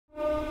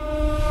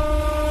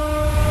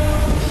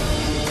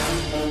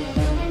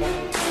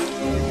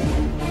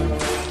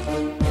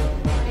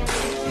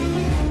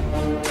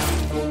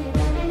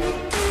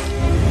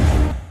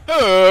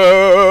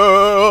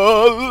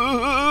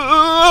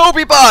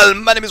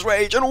everyone, my name is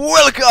Rage and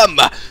welcome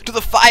to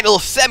the final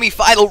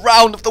semi-final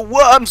round of the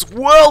Worms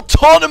World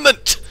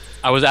Tournament!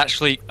 I was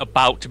actually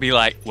about to be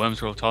like, Worms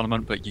World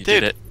Tournament, but you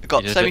did it. I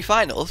got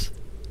semi-finals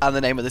and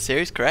the name of the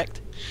series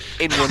correct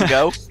in one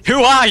go.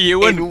 Who are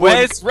you and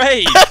where's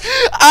Rage?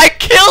 I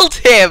killed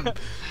him!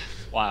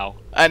 Wow.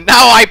 And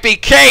now I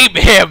became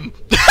him!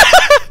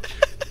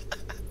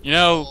 You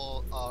know...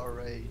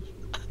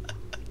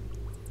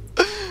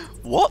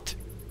 What?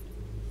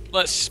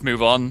 Let's just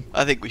move on.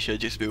 I think we should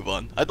just move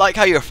on. I'd like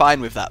how you're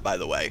fine with that, by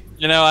the way.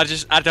 You know,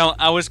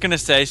 I was gonna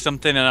say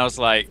something and I was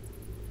like,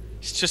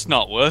 it's just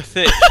not worth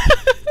it.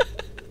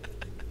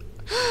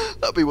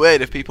 That'd be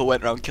weird if people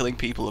went around killing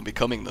people and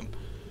becoming them.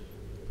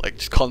 Like,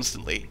 just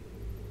constantly.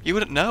 You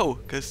wouldn't know,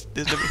 because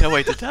there's no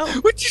way to tell.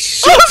 Would you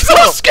shut I'm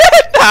so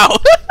scared now!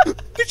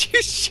 Would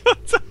you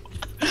shut up?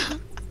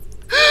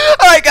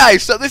 Alright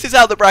guys, so this is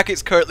how the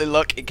brackets currently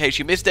look. In case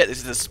you missed it,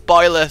 this is a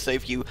spoiler, so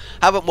if you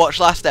haven't watched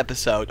last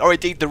episode, or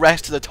indeed the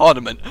rest of the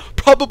tournament,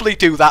 probably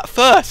do that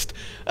first.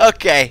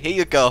 Okay, here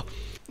you go.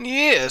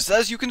 Yes,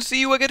 as you can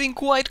see, we're getting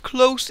quite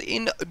close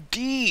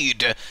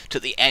indeed to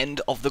the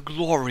end of the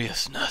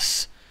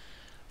gloriousness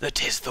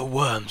that is the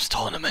Worms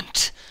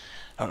Tournament.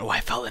 I don't know why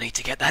I felt the need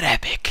to get that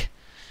epic,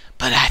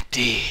 but I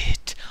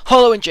did.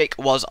 Hollow and Jake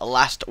was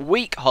last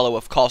week. Hollow,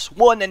 of course,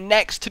 won, and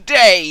next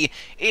today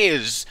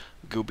is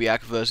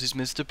Gubiak versus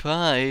Mr.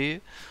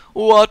 Pie.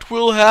 What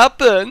will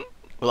happen?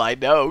 Well, I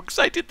know, because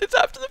I did this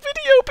after the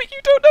video, but you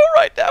don't know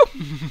right now.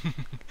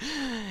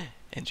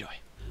 Enjoy.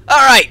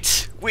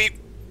 Alright,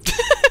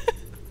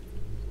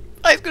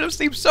 It's going to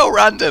seem so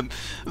random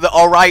that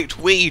alright,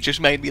 we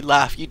just made me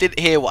laugh. You didn't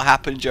hear what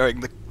happened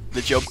during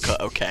the jump cut,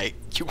 okay?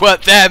 You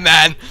weren't there,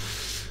 man.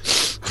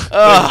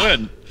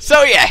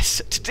 So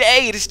yes,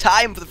 today it is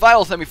time for the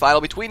final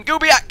semi-final between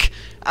Gubiak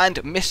and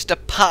Mr.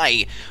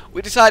 Pie.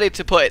 We decided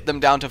to put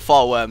them down to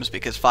 4 worms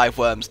because 5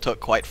 worms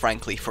took, quite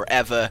frankly,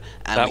 forever.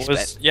 And that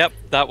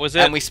was it.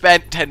 And we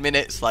spent 10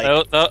 minutes, like,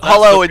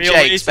 Hollow and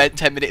Jake spent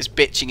 10 minutes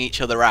bitching each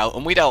other out,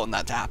 and we don't want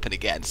that to happen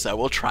again, so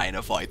we'll try and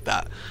avoid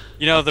that.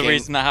 You know, the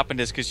reason that happened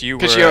is because you were...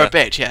 Because you're a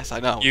bitch, yes, I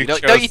know. You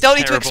don't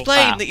need to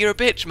explain that you're a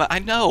bitch, man. I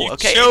know,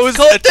 okay? You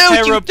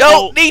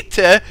don't need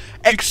to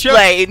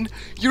explain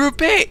you're a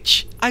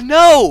bitch. I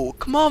know.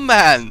 Come on,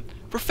 man.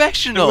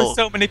 Professional. There were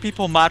so many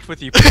people mad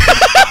with you.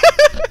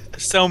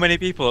 So many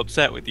people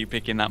upset with you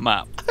picking that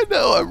map. I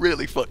know, I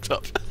really fucked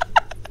up.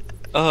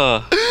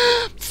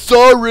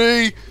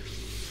 Sorry.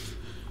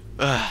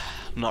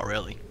 Not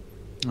really.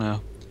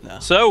 No. No.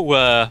 So,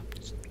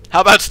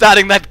 how about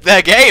starting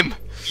their game?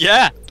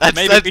 Yeah,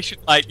 maybe we should,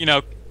 like, you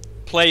know,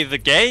 play the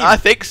game. I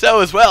think so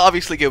as well.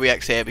 Obviously,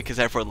 Gubiak's here because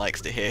everyone likes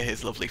to hear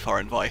his lovely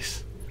foreign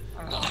voice.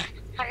 That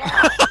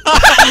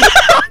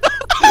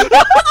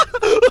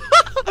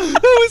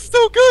was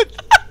so good.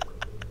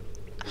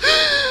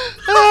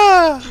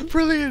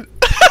 Brilliant.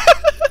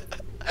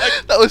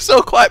 That was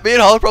so quiet. Me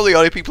and Hall are probably the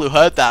only people who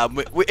heard that.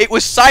 It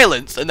was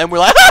silence, and then we're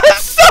like,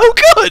 that's so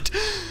good.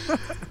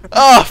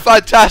 Oh,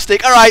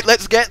 fantastic. Alright,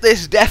 let's get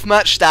this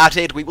deathmatch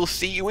started. We will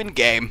see you in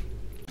game.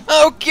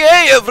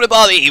 Okay,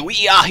 everybody,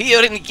 we are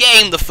here in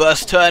game. The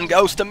first turn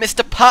goes to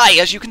Mr. Pie.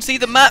 As you can see,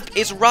 the map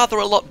is rather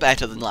a lot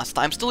better than last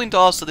time. Still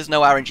indoors, so there's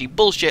no RNG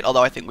bullshit,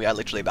 although I think we are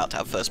literally about to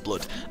have first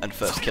blood and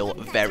first kill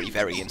very,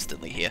 very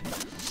instantly here.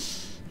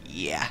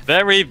 Yeah.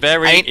 Very,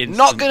 very instantly.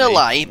 Not gonna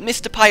lie,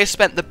 Mr. Pie has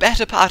spent the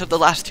better part of the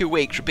last 2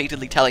 weeks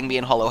repeatedly telling me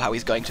and Hollow how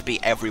he's going to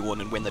beat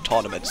everyone and win the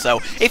tournament, so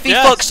if he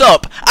fucks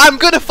up, I'm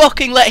gonna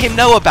fucking let him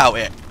know about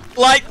it.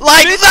 Like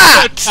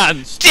that!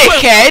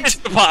 Dickhead!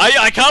 Mr. Pie,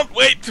 I can't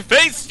wait to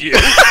face you!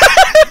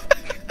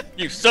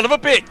 You son of a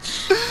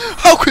bitch!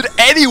 How could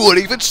anyone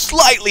even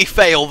slightly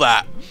fail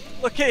that?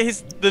 Look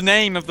at the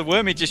name of the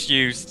worm he just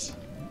used.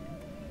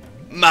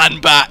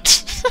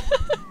 Man-Bat!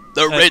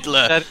 The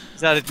Riddler!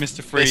 He's added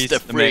Mr. Freeze. Mr.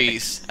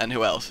 Freeze. And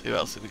who else? Who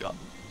else have we got?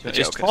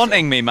 He's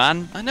taunting me,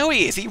 man. I know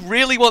he is. He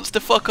really wants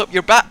to fuck up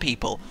your bat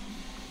people.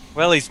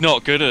 Well, he's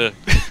not good at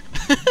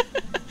it.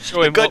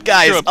 Show him good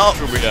guys.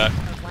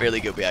 Really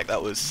good Gubiak.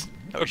 That was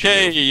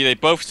okay, they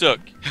both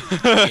suck.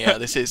 Yeah,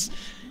 this is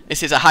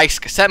a high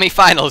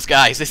semi-finals,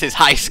 guys. This is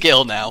high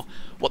skill now.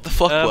 What the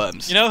fuck,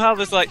 worms? You know how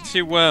there's like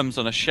 2 worms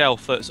on a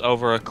shelf that's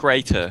over a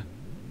crater?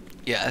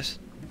 Yes.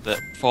 That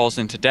falls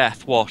into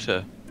death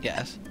water.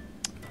 Yes.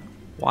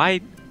 Why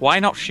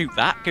not shoot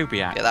that,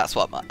 Gubiak? Yeah, that's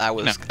what I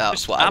would have done.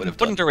 I'm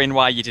wondering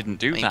why you didn't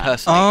do that.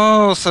 Personally.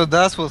 Oh, so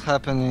that's what's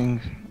happening.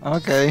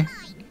 Okay.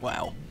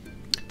 Wow.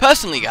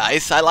 Personally,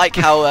 guys, I like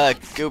how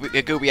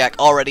Gubiak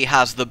already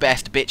has the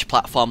best bitch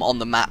platform on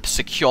the map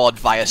secured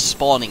via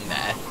spawning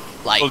there.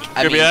 Like,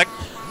 I mean,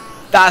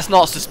 that's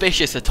not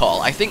suspicious at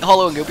all. I think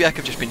Hollow and Gubiak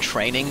have just been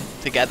training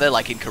together,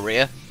 like in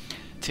Korea,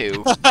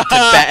 to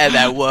better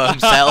their worm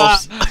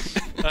selves.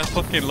 I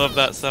fucking love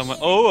that so much.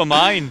 Oh, a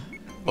mine.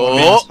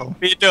 Oh,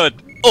 be done.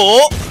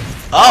 Oh,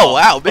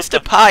 wow,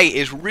 Mr. Pie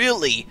is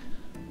really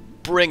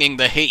bringing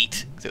the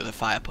heat. Because it was a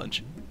fire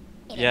punch.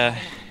 Yeah.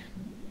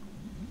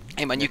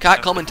 Hey man, you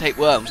can't commentate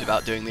worms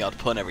without doing the odd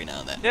pun every now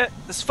and then. Yeah,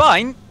 that's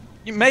fine.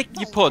 You make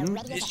your pun.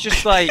 It's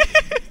just like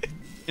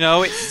You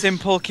know, it's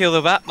simple. Kill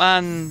the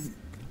Batman.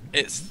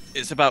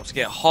 It's about to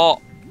get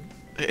hot.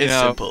 It is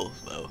simple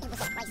though.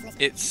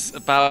 It's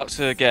about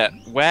to get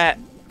wet,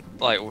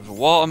 like with a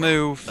water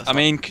move. I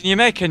mean, can you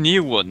make a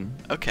new one?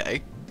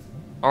 Okay.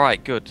 All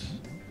right, good.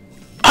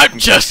 I'm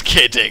just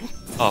kidding.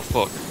 Oh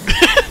fuck.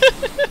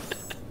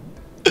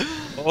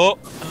 Oh.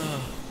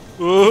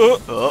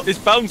 Oh. Oh. It's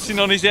bouncing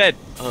on his head.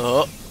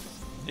 Oh.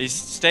 He's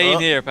staying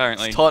here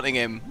apparently. It's taunting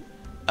him.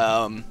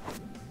 Oh,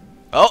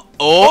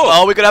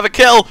 we're gonna have a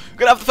kill. We're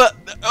gonna have the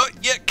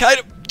yeah, kind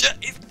of.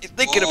 He's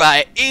thinking about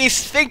it.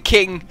 He's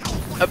thinking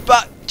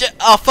about.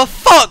 Oh, for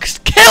fuck's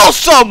kill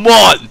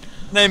someone!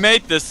 They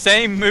made the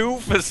same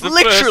move as the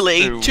Literally,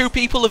 first move. 2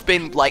 people have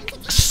been like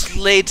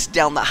slid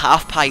down that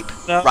half pipe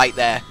No. right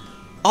there.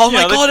 Oh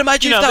my god!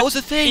 Imagine if that was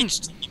a thing.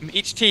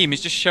 Each team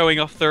is just showing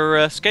off their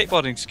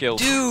skateboarding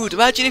skills. Dude,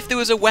 imagine if there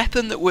was a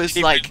weapon that was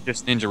He like.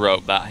 just ninja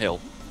rope that hill.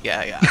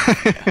 Yeah,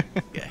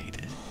 he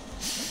did.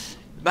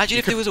 Imagine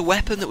if there was a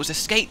weapon that was a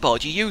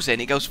skateboard. You use it,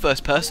 and it goes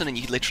first person, and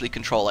you literally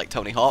control like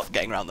Tony Hawk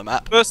getting around the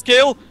map. First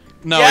kill?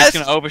 No, Yes!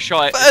 he's gonna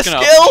overshot it. First He's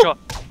gonna kill! overshot.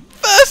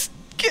 First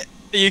kill!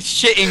 Are you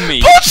shitting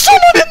me? Put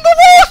someone in the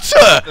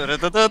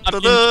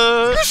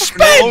water! You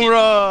spin!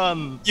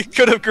 Run! You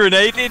could have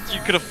grenaded, you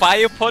could have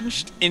fire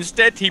punched.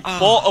 Instead, he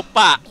bought a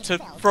bat to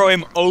throw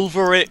him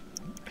over it.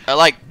 I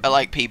like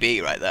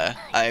PB right there.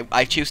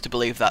 I choose to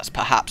believe that's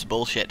perhaps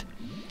bullshit.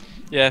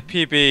 Yeah,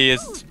 PB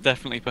is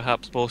definitely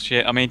perhaps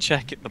bullshit. I mean,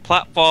 check it, the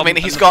platform. I mean,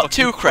 he's got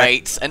 2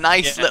 crates, a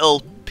nice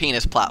little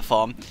penis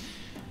platform,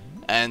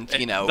 and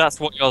you know. That's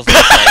what yours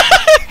looks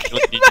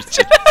like.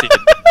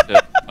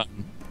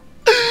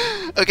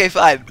 Okay,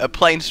 fine. A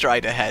plane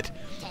stride ahead.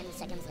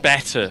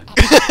 Better.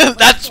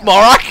 That's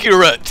more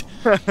accurate.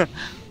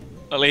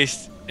 At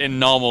least in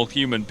normal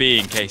human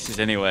being cases,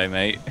 anyway,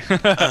 mate.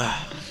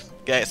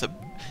 Okay, it's a.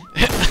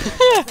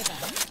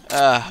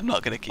 I'm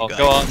not gonna keep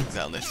Go on.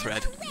 down this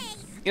thread.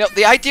 You know,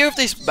 the idea of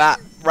this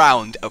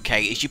round,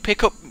 okay, is you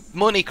pick up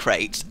money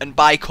crates and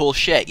buy cool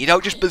shit. You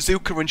don't just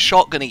bazooka and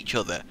shotgun each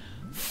other.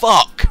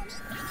 Fuck.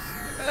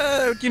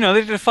 You know,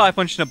 they did a fire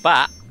punch and a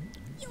bat.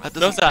 That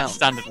doesn't Those are count.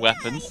 standard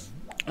weapons.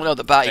 Well, no,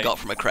 the bat he Okay. got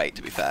from a crate,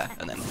 to be fair,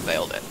 and then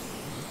failed it.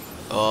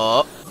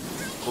 Oh.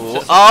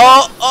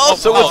 Oh,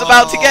 someone's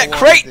about to get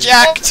crate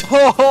jacked!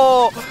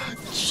 Oh,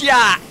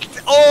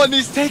 jacked! Oh, and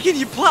he's taking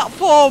your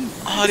platform!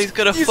 Oh, and he's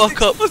gonna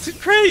fuck up. What's a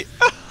crate?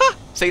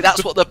 See,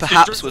 that's what the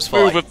perhaps was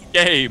for. Move of the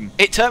game.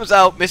 It turns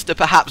out Mr.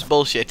 Perhaps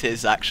bullshit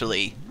is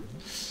actually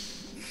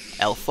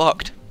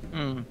fucked.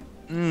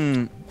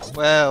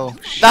 Well,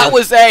 That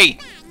was a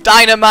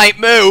dynamite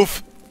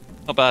move!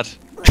 Not bad.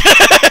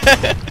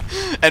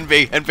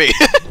 Envy.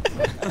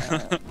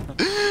 that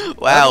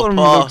Wow, one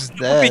poor. looks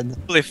dead.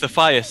 If the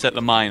fire set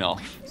the mine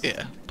off.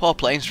 Yeah, poor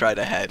plane stride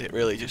ahead. It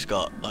really just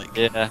got like.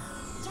 Yeah.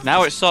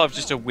 Now it's sort of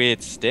just a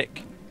weird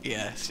stick.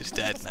 Yeah, it's just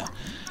dead now.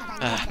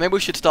 Maybe we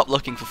should stop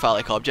looking for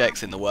phallic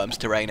objects in the worm's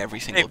terrain every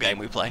single game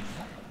we play.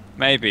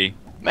 Maybe.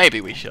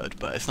 Maybe we should,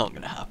 but it's not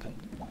gonna happen.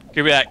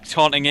 Gubiak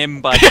taunting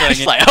him by throwing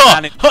It's it. like,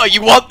 oh,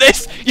 you want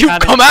this? You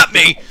Can it- come at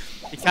me!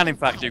 He can in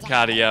fact do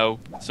cardio,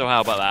 so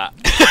how about that?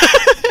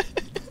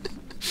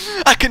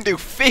 I can do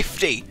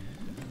 50!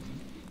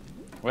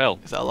 Well,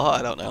 Is that a lot?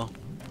 I don't know.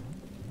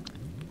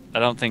 I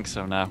don't think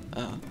so now.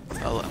 Oh,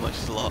 how much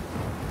is a lot?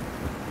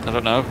 I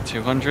don't know,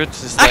 200?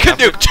 Is I that can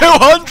do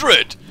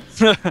average?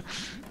 200!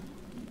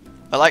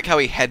 I like how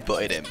he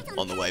headbutted him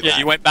on the way Yeah, back.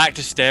 you went back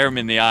to stare him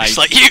in the eyes. It's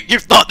like, you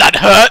thought that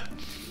hurt?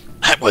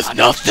 That was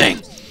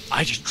nothing!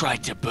 I just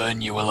tried to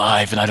burn you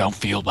alive and I don't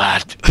feel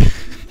bad.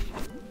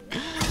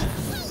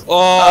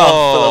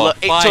 Oh,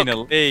 it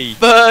finally.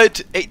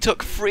 It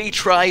took 3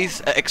 tries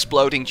at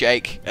exploding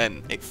Jake,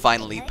 and it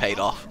finally paid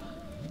off.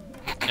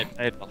 It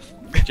paid off.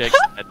 Jake's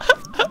dead.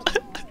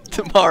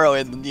 Tomorrow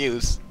in the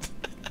news.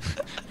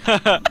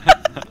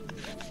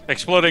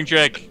 Exploding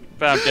Jake,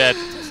 found dead.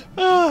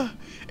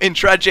 In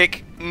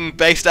tragic,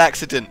 based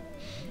accident.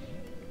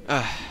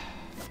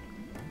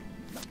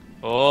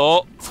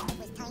 Oh,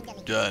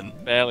 Done.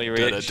 barely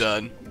reached.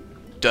 Done.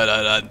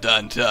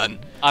 Done.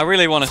 I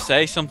really want to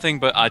say something,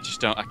 but I just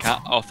don't. I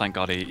can't. Oh, thank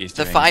God he's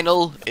The doing it.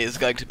 final is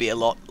going to be a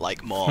lot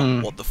like more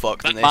what the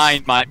fuck than this.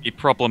 Mine might be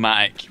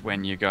problematic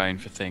when you're going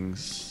for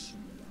things.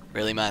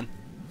 Really, man?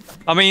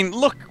 I mean,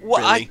 look,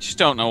 what I Really? just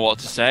don't know what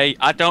to say.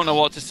 I don't know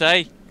what to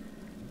say.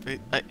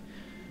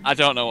 I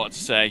don't know what to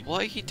say.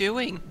 What are you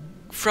doing?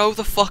 Throw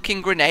the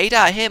fucking grenade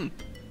at him.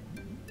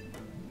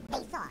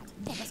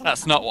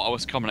 That's not what I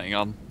was commenting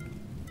on.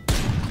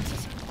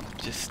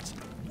 Just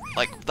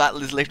like that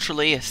is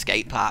literally a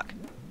skate park.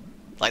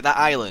 Like that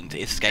island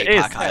is skate It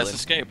is. park Yeah, island. it's a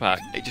skate park.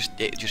 It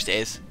just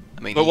is.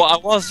 I mean, But what I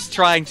was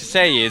trying to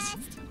say is,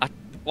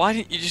 why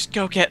didn't you just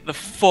go get the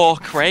 4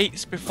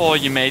 crates before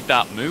you made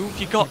that move?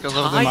 You got Because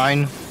of the time.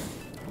 mine.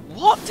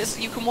 What?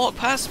 You can walk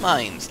past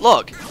mines.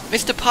 Look,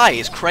 Mr. Pie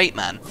is crate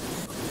man.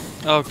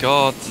 Oh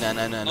God.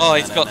 No. Oh,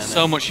 he's got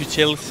so much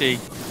utility.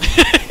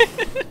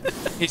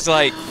 He's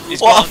like,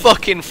 What a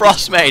fucking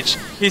frost mage.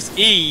 his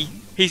E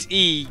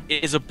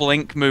is a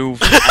blink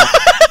move.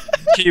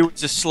 Q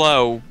is a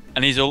slow,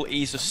 and his ult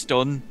is a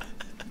stun.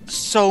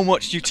 so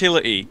much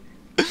utility.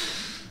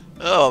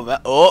 Oh man!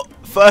 Oh,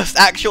 first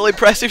actual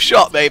impressive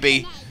shot,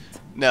 maybe.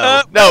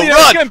 No,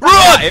 yeah,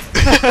 run!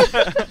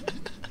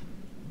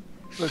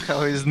 Look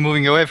how he's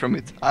moving away from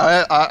it.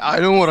 I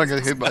don't want to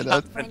get hit by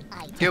that.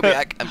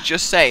 Gubiak, I'm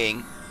just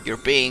saying, you're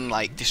being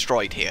like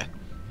destroyed here.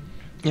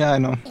 Yeah, I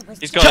know.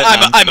 He's got it,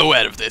 man. I'm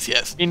aware of this.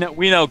 Yes. We know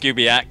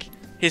Gubiak.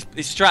 His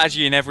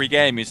strategy in every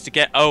game is to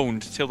get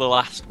owned till the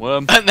last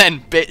worm. And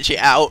then bitch it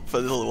out for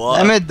the little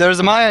water. Damn it, there's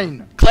a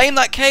mine. Claim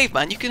that cave,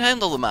 man. You can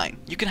handle the mine.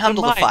 You can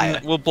handle the fire.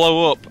 Will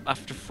blow up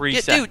after 3 Yeah,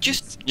 seconds. dude,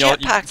 just You know,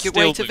 jetpack your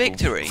still way to do.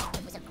 victory.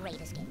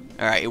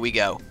 Alright, here we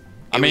go.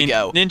 I mean, we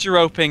go. ninja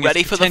roping Ready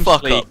is for the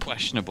fuck potentially up.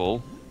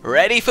 questionable.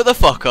 Ready for the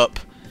fuck up.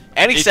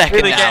 Any He's second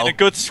really now. getting a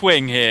good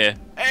swing here.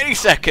 Any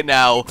second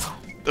now.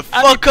 The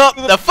fuck up.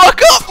 The fuck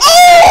up.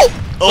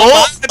 Oh!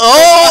 Oh!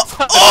 Oh!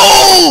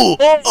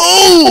 Oh!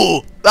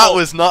 Oh! That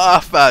was not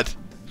half bad.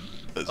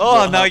 That's Oh,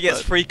 not now half he gets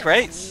bad. 3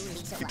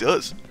 crates. He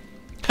does.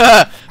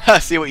 Ha!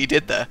 See what you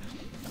did there.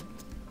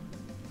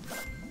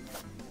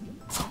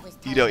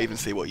 You don't even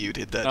see what you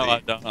did there, No, do you? I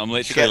don't. I'm He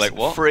literally gets like,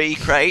 what? 3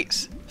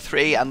 crates.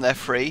 3 and they're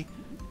free.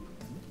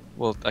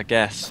 Well, I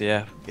guess,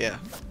 yeah. Yeah.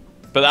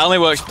 But that only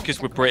works because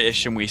we're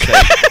British and we say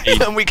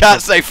And we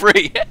can't say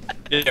free.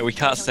 yeah, we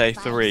can't say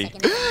 3.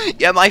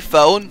 Yeah, my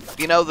phone,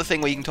 you know the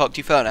thing where you can talk to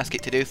your phone, ask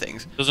it to do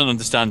things? Doesn't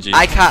understand you.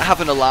 I can't have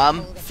an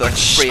alarm for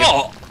free.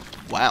 Shot!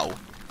 Wow.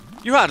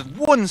 You had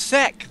 1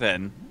 sec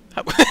then.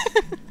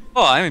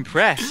 Oh, I'm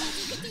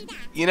impressed.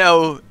 You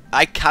know,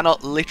 I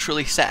cannot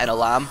literally set an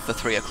alarm for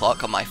 3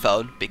 o'clock on my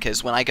phone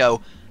because when I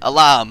go,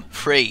 alarm,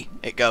 free,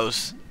 it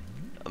goes,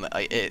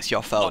 it's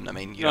your phone. I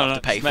mean, you don't have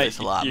to pay for mate, this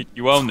alarm.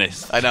 You own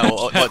this. I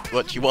know,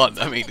 what do you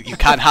want? I mean, you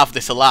can't have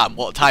this alarm.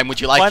 What time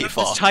would you like Why it not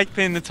for? just type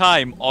in the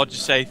time or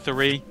just say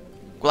 3?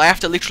 Well, I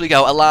have to literally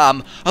go,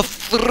 alarm, of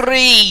 3!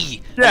 Yeah,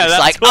 and it's that's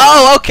like, what-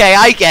 oh, okay,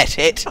 I get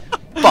it.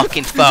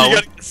 Fucking phone.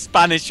 You got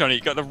Spanish on it,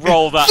 you got to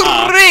roll that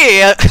R.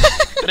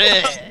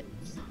 3!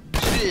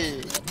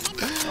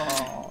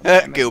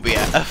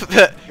 Gubiak.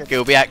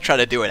 Gubiak trying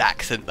to do an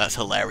accent, that's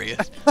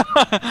hilarious.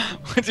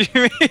 What do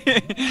you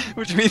mean?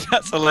 What do you mean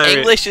that's hilarious?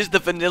 English is the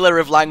vanilla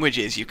of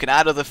languages. You can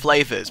add other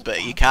flavours,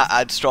 but you can't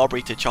add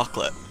strawberry to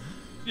chocolate.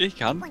 You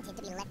can.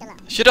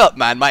 Shut up,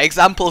 man. My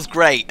example's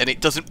great, and it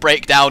doesn't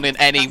break down in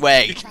any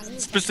way. You can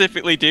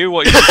specifically do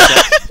what you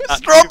said.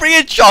 Strawberry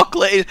and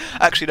chocolate is...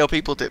 Actually, no,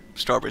 people dip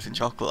strawberries in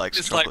chocolate. Like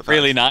It's chocolate like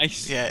really fans.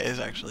 nice. Yeah, it is,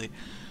 actually.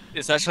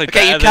 It's actually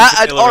Okay, you better can't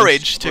than add vanilla and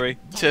orange strawberry.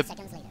 to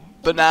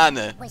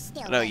banana.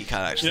 No, you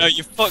can't actually. You know,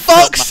 you fucked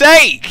Fuck's up, man.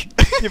 sake!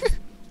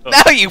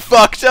 Now you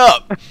fucked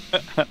up!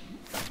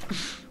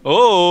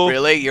 Oh!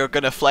 Really? You're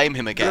gonna flame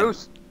him again?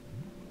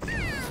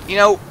 You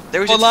know,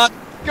 there is Go on, lad!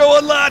 Go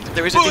on, lad!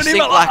 there is a Burn him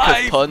distinct lack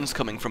alive! of puns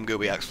coming from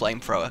Gubiak's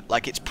flamethrower.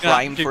 Like, it's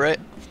primed for it.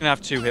 He's gonna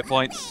have 2 hit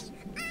points.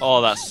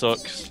 Oh, that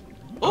sucks.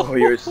 Oh,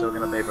 you're still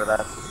gonna pay for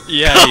that.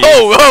 Yeah. he is.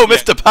 Oh, Yeah.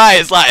 Mr. Pie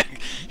is like,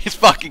 he's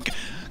fucking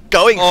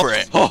going for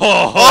it. Oh,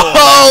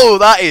 Oh,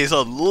 that is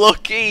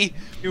unlucky.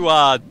 you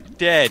are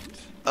dead.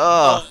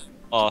 Oh.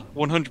 Oh,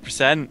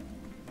 100%.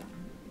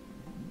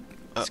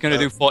 It's gonna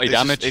do 40 it's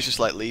just- damage. it's just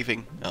like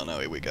leaving. Oh no,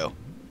 here we go.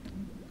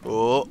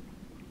 Oh.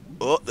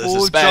 Oh, the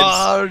Full suspense.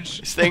 charge.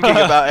 He's thinking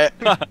about it.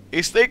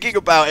 He's thinking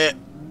about it.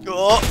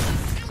 Oh.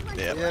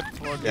 Yep. Yep,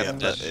 Yep,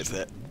 that is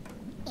it.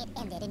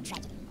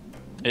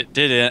 It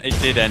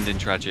did end in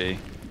tragedy.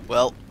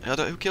 Well, I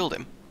don't, who killed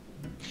him?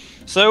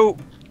 So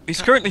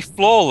he's currently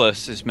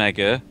flawless, is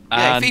Mega.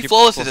 Yeah, and if he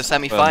flawless is a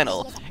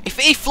semi-final. If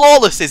he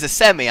flawless is a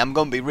semi, I'm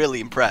gonna be really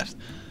impressed.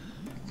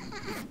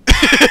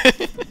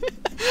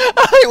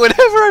 Whenever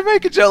I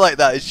make a joke like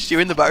that, it's just you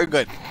in the background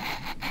going.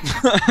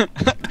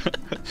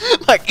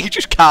 Like, you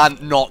just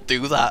can't not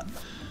do that.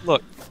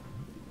 Look.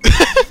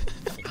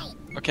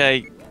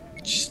 Okay,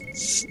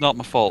 it's not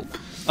my fault.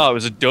 Oh, it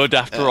was a dud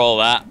after all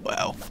that.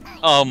 Wow.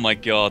 Oh my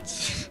god.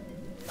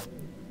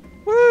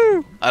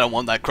 Woo! I don't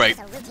want that crate.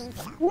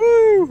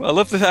 Woo! I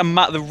love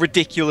the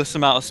ridiculous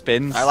amount of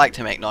spins. I like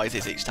to make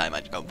noises each time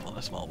I jump on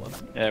a small one.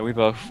 Yeah, we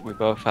both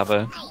have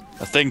a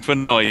thing for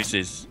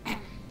noises.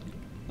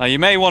 Now you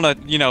may want to,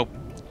 you know,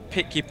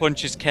 pick your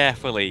punches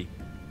carefully.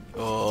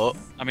 Oh.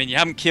 I mean, you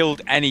haven't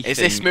killed anything. Is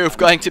this move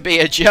going to be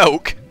a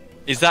joke?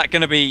 Is that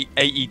going to be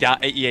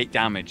 88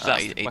 damage? Oh,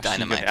 That's he the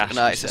question you dynamite. gotta ask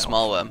No, it's a yourself.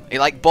 small one. He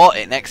like bought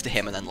it next to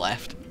him and then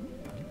left.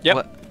 Yep.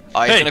 What?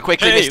 Oh, he's gonna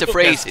quickly Mr.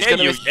 Freeze. He's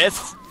gonna.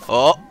 Yes.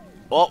 Oh,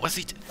 what's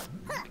he?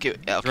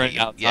 Yeah, okay. Running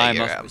out of Yeah, time.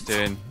 you're That's out. what he's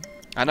doing.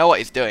 I know what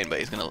he's doing, but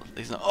he's not.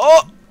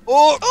 Oh,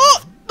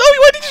 oh! No,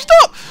 why did you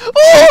stop?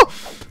 Oh!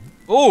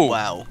 Oh.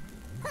 Wow.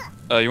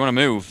 You want to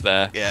move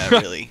there? Yeah,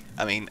 really.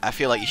 I mean, I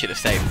feel like you should have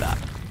saved that.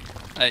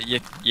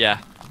 Yeah.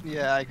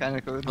 Yeah, I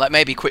kinda could. Like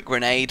maybe quick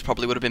grenade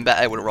probably would have been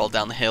better. Would have rolled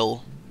down the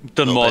hill.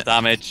 Done Little more bit.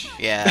 damage.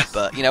 Yeah,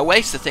 but you know,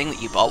 waste the thing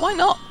that you bought. Why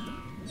not?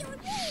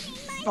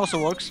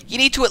 Also works. You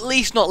need to at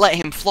least not let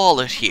him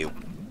flawless you.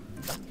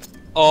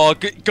 Oh,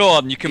 go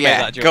on. You can make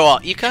that jump. go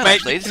on. You can Make,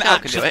 actually. you This can guy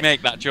can do actually it.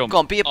 make that jump. Go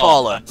on, be a Oh,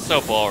 baller. that's so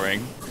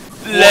boring.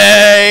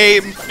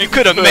 Lame. You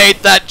could have made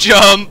that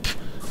jump.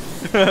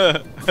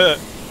 To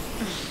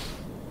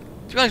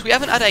be honest, we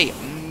haven't had a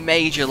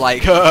major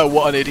like,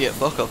 what an idiot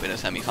fuck up in a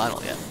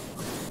semi-final yet.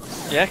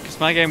 Yeah, because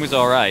my game was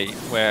alright,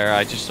 where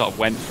I just sort of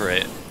went for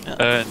it.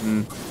 Yeah.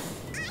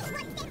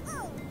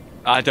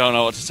 I don't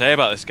know what to say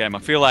about this game. I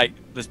feel like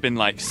there's been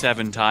like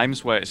 7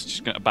 times where it's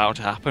just about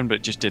to happen, but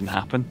it just didn't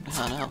happen.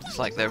 I know. It's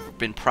like they've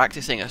been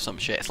practicing or some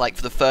shit. It's like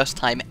for the first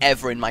time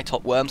ever in my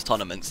Top Worms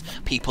tournaments,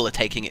 people are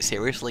taking it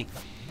seriously.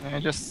 I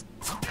just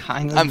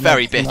kind of I'm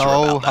very bitter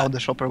know about how that. the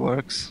shopper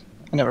works.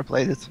 I never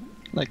played it.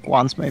 Like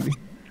once maybe.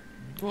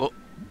 Oh.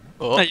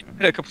 No, you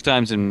played it a couple of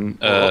times in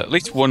at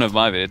least one of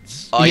my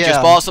vids. I Yeah,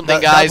 just bought something,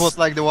 that guys. That was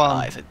like the one.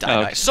 Ah, it's a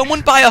dynamite. Okay.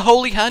 Someone buy a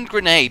holy hand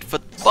grenade for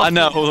fucking... I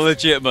know,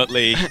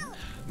 legitimately.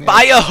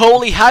 Buy a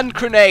holy hand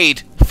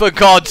grenade, for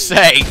God's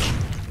sake!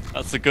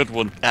 That's a good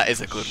one. That is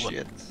a good one.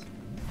 Shit.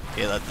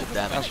 Yeah, that did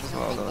That damage. was a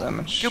lot of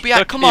damage.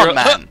 Gubiak, come on,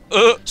 man.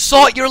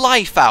 Sort your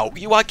life out.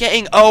 You are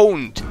getting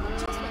owned.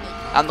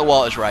 And the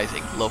water's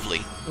rising.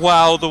 Lovely.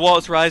 Wow, the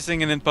water's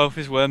rising and then both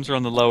his worms are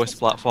on the lowest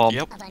platform.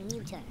 Yep.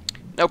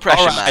 No pressure,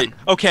 Alright, man.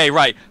 okay,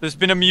 right. There's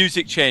been a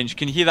music change.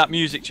 Can you hear that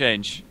music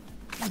change?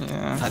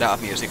 Yeah. I don't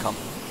have music on.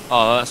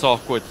 Oh, that's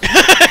awkward.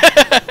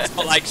 It's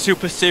not like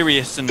super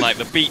serious and like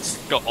the beats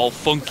got all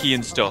funky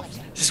and stuff.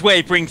 This is where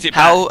he brings it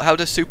back. How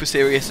does super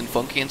serious and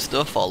funky and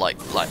stuff all like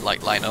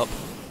line up?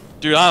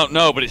 Dude, I don't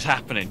know, but it's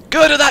happening.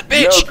 Go to that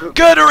bitch! Yo,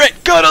 Go to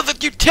it! Go to the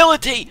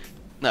utility!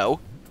 No.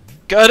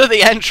 Go to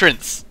the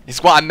entrance!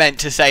 Is what I meant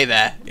to say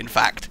there, in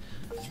fact.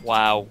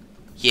 Wow.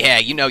 Yeah,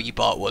 you know you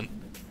bought one.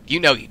 You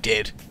know you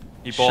did.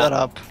 He bought. Shut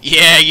up.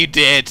 Yeah, you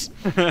did.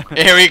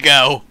 Here we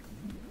go.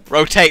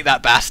 Rotate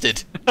that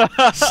bastard.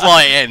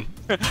 Slide it in.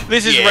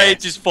 This is Yeah.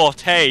 Rage's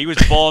forte. He was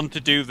born to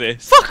do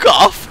this. Fuck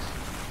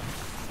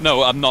off!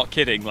 No, I'm not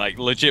kidding. Like,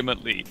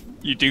 legitimately,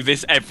 you do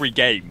this every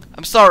game.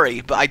 I'm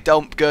sorry, but I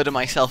don't girder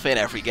myself in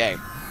every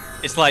game.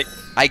 It's like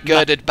I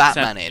girded 90%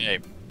 Batman of the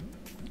in. game.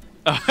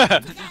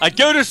 I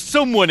go to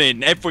someone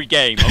in every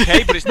game,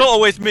 okay? But it's not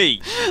always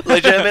me.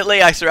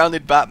 Legitimately, I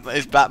surrounded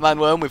his Batman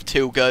worm with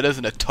 2 girders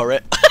and a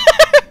turret.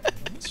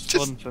 It's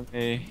fun for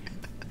me.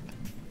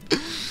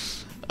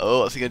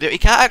 Oh, what's he gonna do? He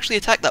can't actually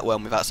attack that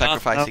worm without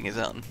sacrificing his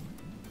own.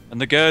 And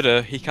the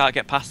girder, he can't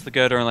get past the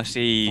girder unless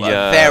he.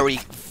 Well, a very,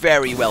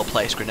 very well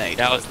placed grenade.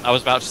 Yeah, I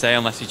was about to say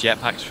unless he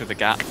jetpacks through the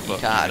gap. You But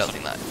can't. I don't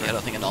think that. I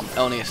don't think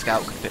only a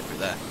scout could fit through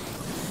there.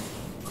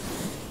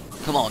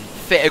 Come on,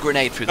 fit a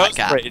grenade through that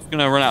gap. Great, it's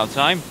gonna run out of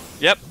time.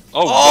 Yep.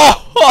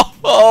 Oh. Oh,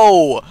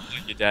 oh,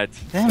 You're dead.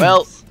 Damn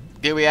Well, it.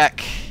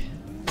 Gubiak,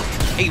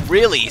 he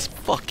really is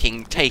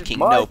fucking taking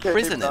my no cave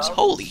prisoners. now.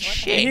 Holy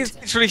shit! He's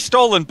literally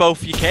stolen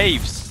both your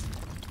caves.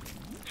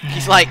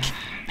 He's like,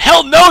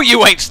 hell no,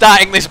 you ain't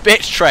starting this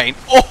bitch train.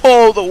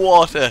 Oh, the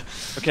water.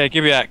 Okay,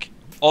 Gubiak.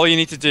 All you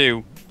need to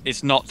do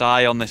is not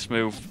die on this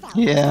move.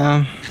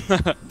 Yeah.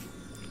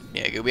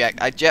 Yeah,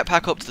 Gubiak, I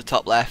jetpack up to the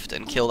top left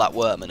and kill that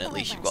worm, and at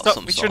least you've got Stop,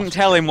 some we sort shouldn't of-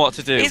 tell him what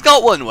to do. He's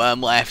got 1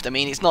 worm left. I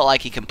mean, it's not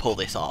like he can pull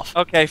this off.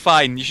 Okay,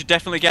 fine. You should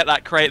definitely get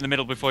that crate in the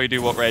middle before you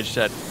do what Rage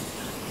said.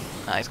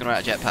 Nah, he's gonna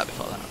ride a jetpack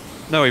before that.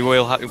 No, he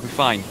will. He'll be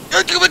fine.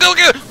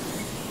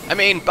 I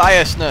mean,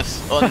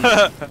 biasness.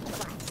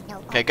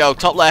 Okay, go.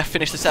 Top left,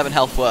 finish the 7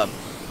 health worm.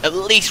 At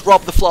least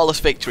rob the flawless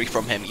victory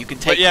from him. You can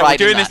take But yeah, pride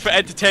we're doing in this that. for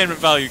entertainment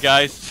value,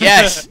 guys.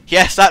 Yes,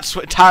 yes, that's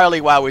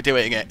entirely why we're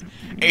doing it.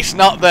 It's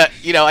not that,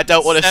 you know, I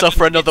don't want to 7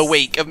 suffer another hits.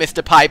 week of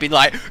Mr. Pie being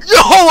like,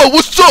 Yo,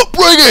 what's up,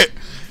 bring it!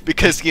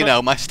 Because, you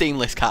know, my Steam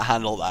list can't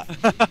handle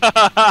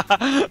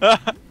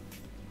that.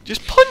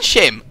 Just punch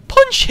him!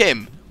 Punch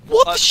him!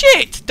 What the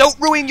shit? Don't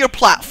ruin your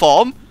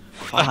platform!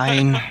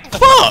 Fine.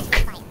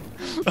 Fuck!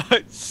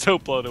 So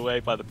blown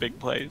away by the big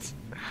plays.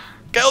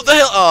 Get up the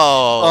hill!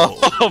 Oh!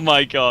 Oh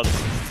my god.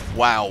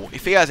 Wow.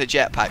 If he has a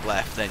jetpack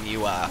left, then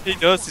you are... He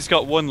does. He's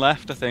got 1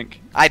 left, I think.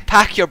 I'd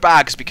pack your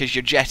bags because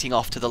you're jetting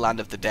off to the land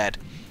of the dead.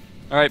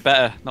 All right,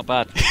 better. Not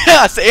bad.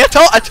 Yeah, see,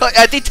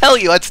 I did tell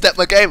you I'd step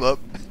my game up.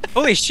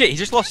 Holy shit! He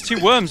just lost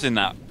 2 worms in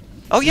that.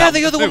 Oh yeah, That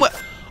the was other the one.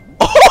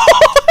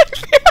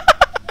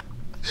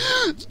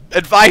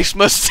 Advice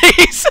must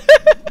cease.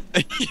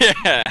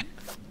 Yeah.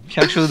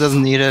 He actually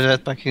doesn't need a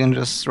jetpack, he can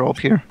just drop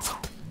here.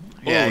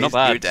 Yeah, not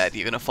bad. you're dead.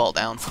 You're gonna fall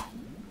down.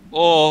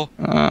 Or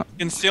Uh, you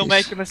can still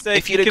make a mistake.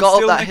 If you'd you have can got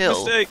still up that make a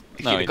hill, mistake.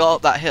 if No, you'd have got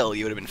up that hill,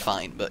 you would have been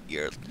fine. But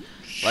you're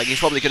like, he's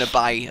probably gonna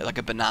buy like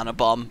a banana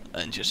bomb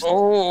and just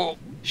Oh.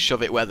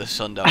 shove it where the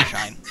sun don't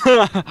shine.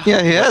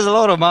 yeah, he has a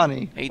lot of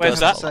money. He Where's does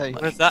that? say.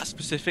 Where's that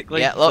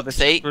specifically? Yeah, for look, the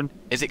see? children?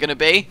 Is it gonna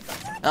be?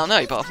 Oh no,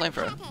 you bought a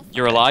flamethrower.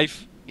 You're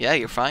alive. Yeah,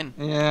 you're fine.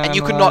 Yeah. And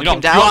you I'm could alive. knock him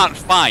You down. aren't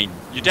fine.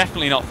 You're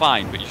definitely not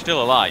fine, but you're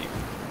still alive.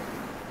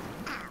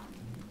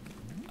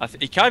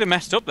 He kind of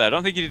messed up there. I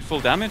don't think he did full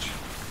damage.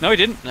 No, he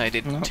didn't. No, he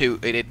did No. 2.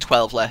 He did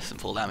 12 less than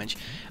full damage.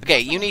 Okay,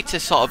 you need to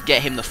sort of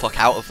get him the fuck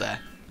out of there.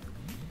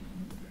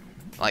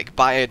 Like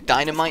buy a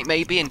dynamite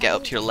maybe and get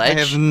up to your I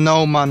ledge. have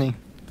no money.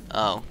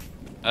 Oh,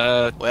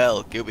 Uh,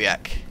 well,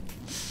 Gubiak.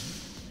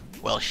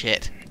 Well,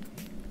 shit.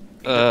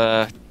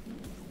 um,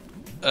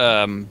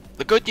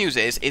 The good news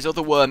is, his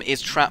other worm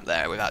is trapped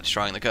there without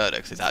destroying the girder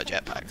because it's out of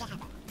jetpack.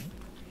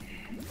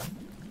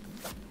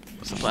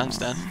 What's the plan,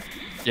 Stan?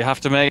 you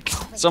have to make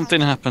something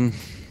happen.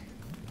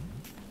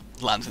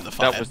 lands in the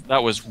fire.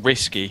 That was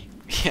risky.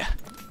 Yeah.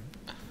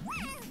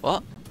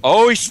 What?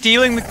 Oh, he's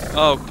stealing the...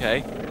 Oh, okay.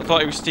 I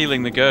thought he was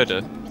stealing the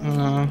girder.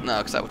 No,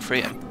 because that would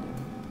free him.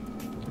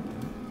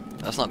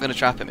 That's not going to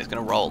trap him, it's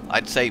going to roll.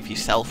 I'd save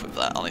yourself with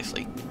that,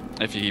 honestly.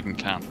 If you even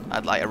can.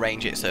 I'd like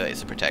arrange it so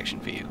it's a protection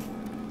for you.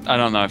 I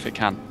don't know if it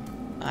can.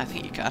 I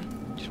think you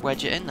can. Just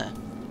wedge it in there.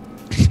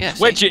 Yeah,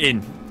 Wedge it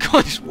in! Come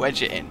on, just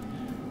wedge it in.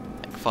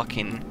 Like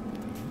fucking...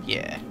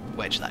 Yeah,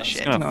 wedge that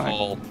shit. It's gonna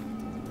fall.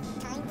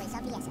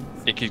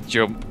 It could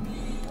jump.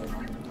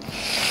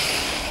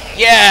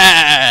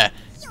 Yeah!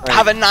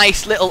 Have a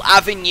nice little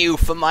avenue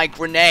for my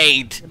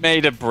grenade.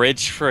 Made a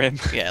bridge for him.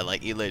 Yeah,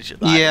 like you literally.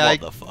 Like, Yeah, what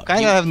the fuck? I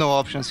kinda have no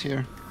options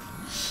here.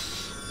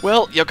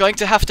 Well, you're going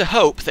to have to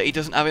hope that he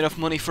doesn't have enough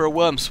money for a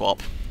worm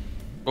swap.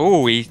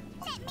 Oh, he.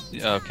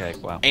 Okay,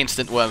 wow.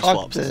 Instant worm Fuck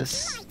swaps.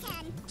 this.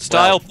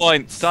 Style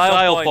point,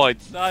 style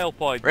point, style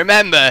point.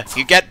 Remember,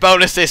 you get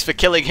bonuses for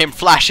killing him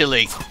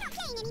flashily.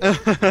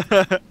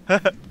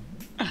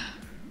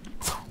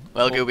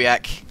 Well,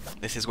 Gubiak,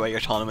 this is where your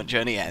tournament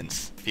journey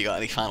ends. Have you got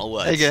any final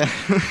words?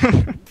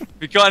 Again.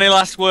 We got any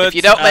last words? If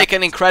you don't make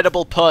an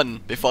incredible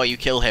pun before you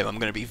kill him, I'm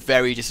going to be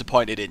very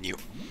disappointed in you.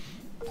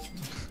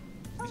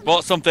 He's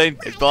bought something.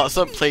 He's bought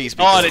some, please.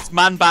 Oh, and it's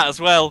man bat as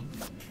well.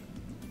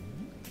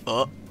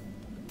 Oh,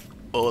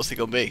 what's he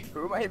going to be?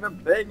 Who am I even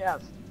playing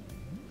as?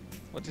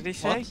 What did he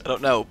say? I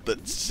don't know,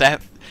 but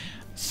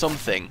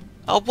something.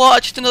 Oh,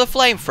 what? Just another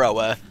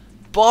flamethrower?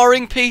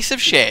 Boring piece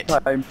of shit.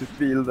 Time to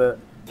feel the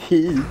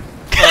heat.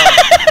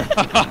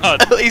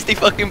 At least he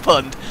fucking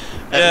punned.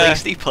 At Yeah.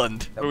 least he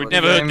punned. But we've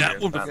never heard Game. that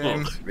one before.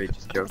 Game.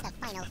 Rage's joke.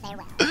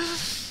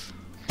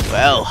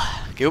 Well,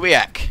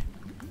 Gubiak,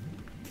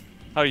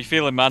 How are you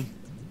feeling, man?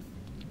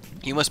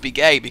 you must be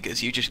gay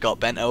because you just got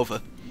bent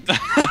over.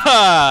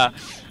 That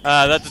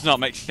does not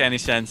make any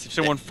sense. If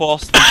someone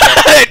forced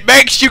themselves, It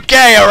makes you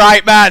gay,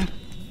 alright, man?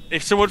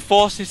 if someone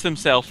forces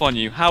themselves on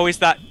you, how is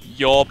that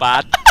your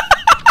bad?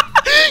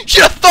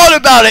 Should have thought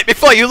about it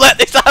before you let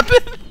this happen.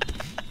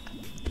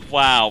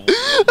 Wow.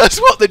 That's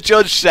what the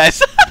judge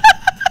says.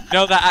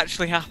 No, that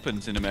actually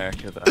happens in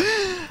America, though.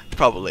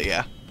 Probably,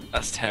 yeah.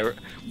 That's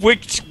terrible. We're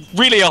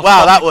really off.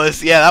 Wow, topic.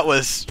 that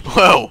was,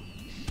 whoa.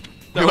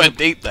 We That went was-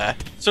 deep there.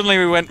 Suddenly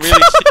we went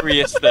really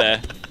serious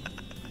there.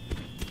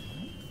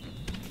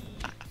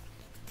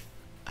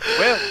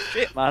 Well,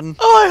 shit, man.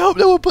 Oh, I hope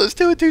no one puts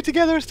two and two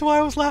together as to why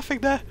I was laughing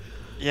there.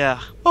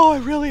 Yeah. Oh, I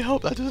really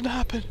hope that doesn't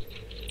happen.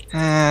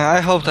 I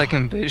hope I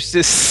can pitch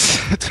this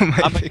to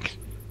my pick.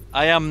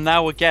 I am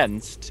now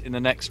against, in the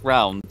next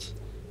round,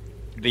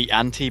 the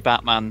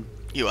anti-Batman.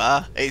 You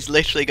are. It's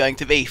literally going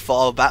to be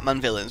 4 Batman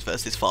villains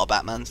versus 4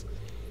 Batmans.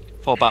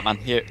 For Batman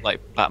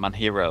Batman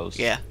heroes.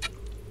 Yeah.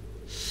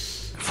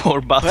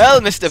 For Batman.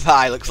 Well, Mr.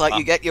 Pie, looks like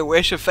you get your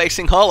wish of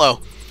facing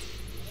Hollow.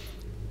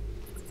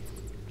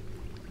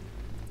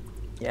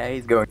 Yeah,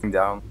 he's going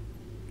down.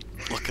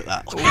 Look at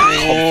that. Look at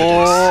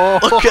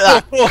that confidence. Look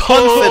at that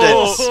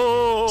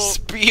confidence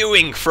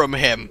spewing from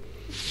him.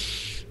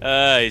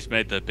 He's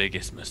made the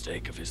biggest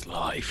mistake of his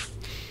life.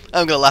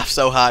 I'm gonna laugh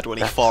so hard when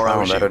he That 4-0s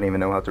sound, I you. don't even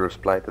know how to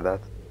reply to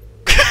that.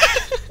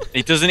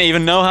 He doesn't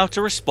even know how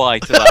to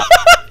respond to that.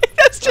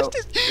 That's just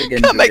Oh, you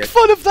again, can't make Gubiak.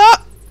 fun of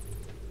that.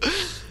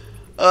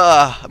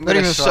 I'm gonna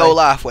even so try.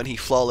 laugh when he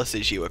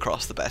flawlesses you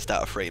across the best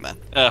out of 3, man.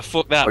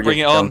 Fuck that, Or bring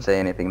just it on. don't say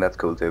anything, that's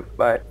cool too.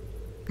 Bye.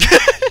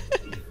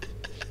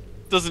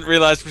 Doesn't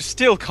realise we're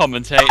still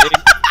commentating.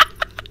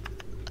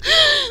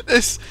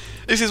 This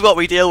is what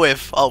we deal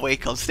with all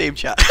week on Steam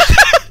Chat.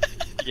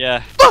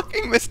 Yeah.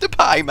 Fucking Mr.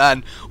 Pie,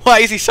 man. Why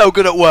is he so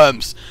good at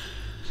worms?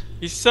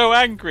 He's so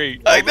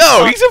angry. I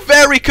know, he's a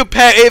very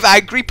competitive,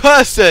 angry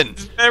person.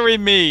 He's very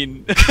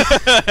mean.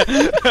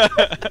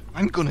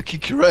 I'm gonna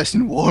kick your ass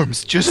in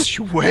worms, just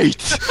you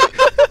wait.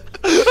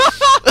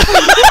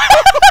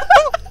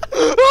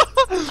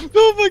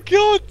 Oh my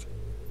god.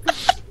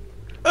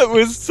 That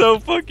was so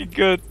fucking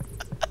good.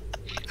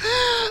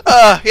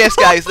 Yes,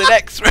 guys. The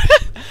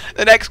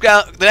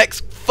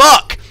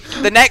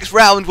next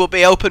round will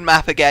be open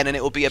map again, and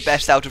it will be a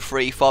best out of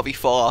 3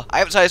 4v4. I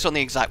haven't decided on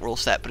the exact rule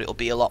set, but it'll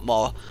be a lot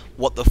more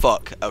what the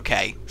fuck.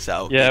 Okay,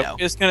 so Yeah, you know.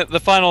 it's gonna. The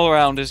final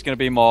round is gonna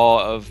be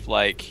more of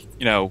like,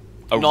 you know,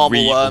 a Normal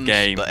real worms,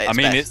 game. but I it's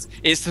mean, best.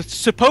 it's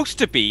supposed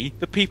to be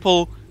the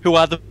people who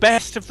are the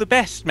best of the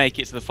best make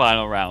it to the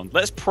final round.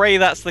 Let's pray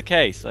that's the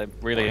case. I'm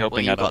really Well,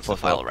 hoping you I got don't to the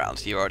fuck final up. round,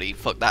 so you already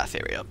fucked that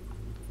theory up.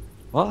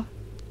 What?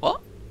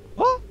 What?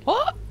 What?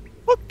 What?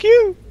 Fuck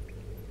you.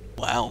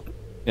 Wow.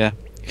 Yeah.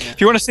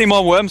 If you want to see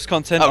more Worms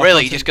content... Oh, or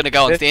really? You're content- just gonna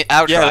go on the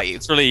outro, yeah, are you?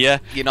 literally, yeah.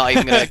 You're not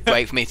even gonna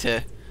wait for me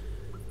to.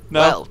 No.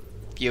 Well,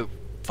 you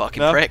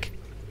fucking No. prick.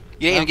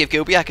 You didn't No. even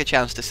give Gubiak a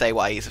chance to say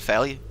why he's a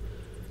failure.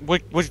 We're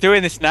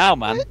doing this now,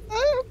 man.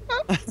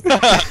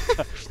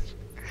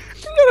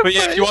 But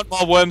yeah, if you want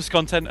more Worms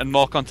content and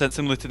more content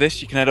similar to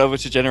this, you can head over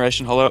to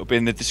Generation Hollow. It'll be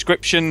in the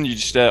description. You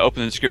just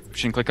open the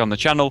description, click on the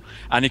channel,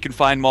 and you can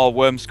find more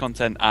Worms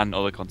content and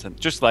other content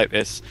just like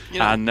this.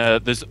 Yeah. And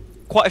there's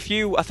quite a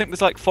few. I think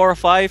there's like 4 or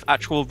 5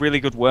 actual really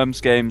good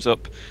Worms games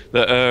up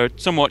that are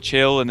somewhat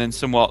chill and then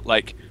somewhat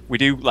like We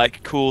do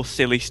like cool,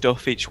 silly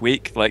stuff each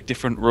week, like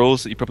different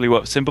rules that you probably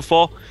won't have seen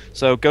before.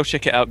 So go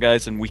check it out,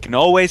 guys, and we can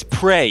always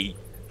pray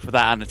for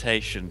that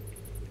annotation.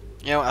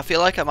 You know, I feel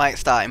like I might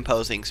start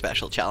imposing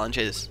special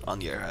challenges on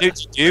your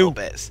little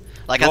bits.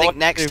 Like, I think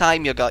next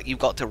time you've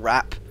got to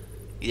rap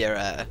your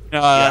No,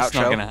 your that's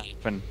outro. not gonna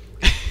happen.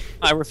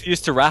 I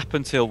refuse to rap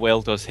until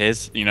Will does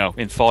his, you know,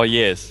 in 4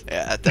 years.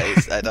 Yeah,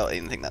 I don't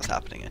even think that's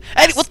happening.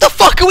 Hey, what the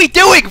fuck are we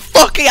doing?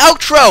 Fucking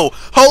outro!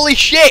 Holy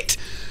shit!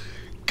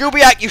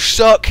 Gubiak, you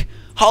suck.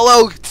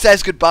 Hollow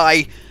says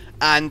goodbye,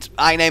 and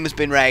my name has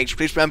been Rage.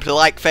 Please remember to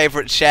like,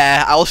 favourite,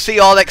 share. I will see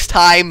you all next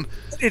time.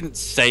 I didn't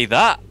say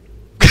that.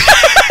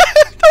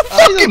 Don't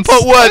fucking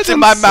put words in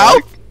my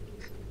mouth.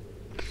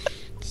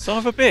 Son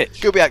of a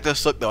bitch. Gubiak does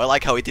suck though. I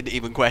like how he didn't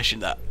even question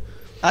that.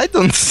 I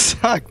don't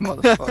suck,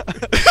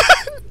 motherfucker.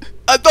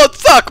 I don't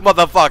suck,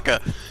 motherfucker.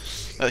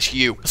 That's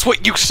you. That's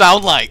what you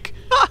sound like.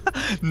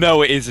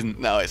 No, it isn't.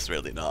 No, it's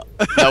really not.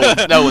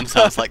 No one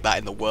sounds like that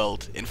in the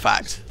world. In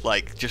fact,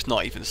 like, just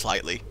not even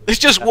slightly. There's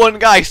just one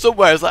guy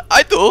somewhere who's like,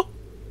 I do.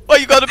 Why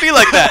you gotta be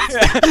like that?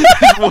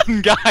 There's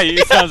one guy who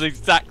sounds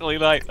exactly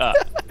like that.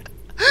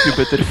 You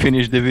better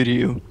finish the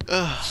video.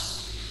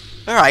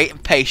 Alright, I'm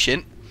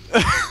patient.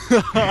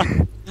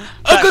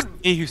 That's good.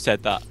 he who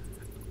said that.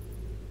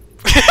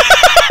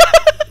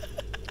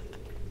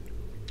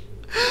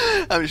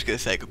 I'm just gonna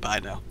say goodbye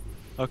now.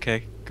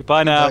 Okay,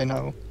 goodbye now. Bye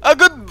now.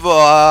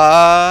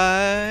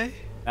 Goodbye.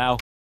 Now.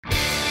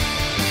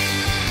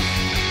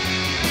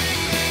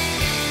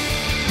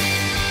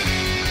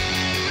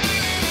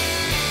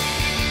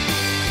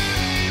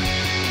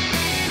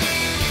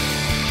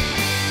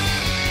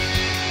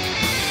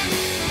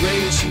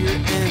 Rage here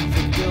in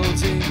the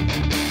building.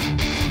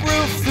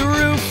 The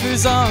roof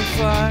is on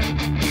fire.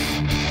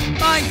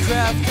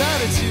 Minecraft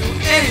gotta do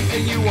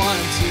anything you want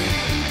him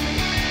to.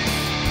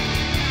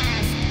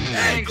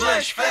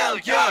 English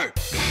failure.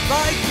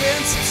 Like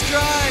and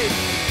subscribe.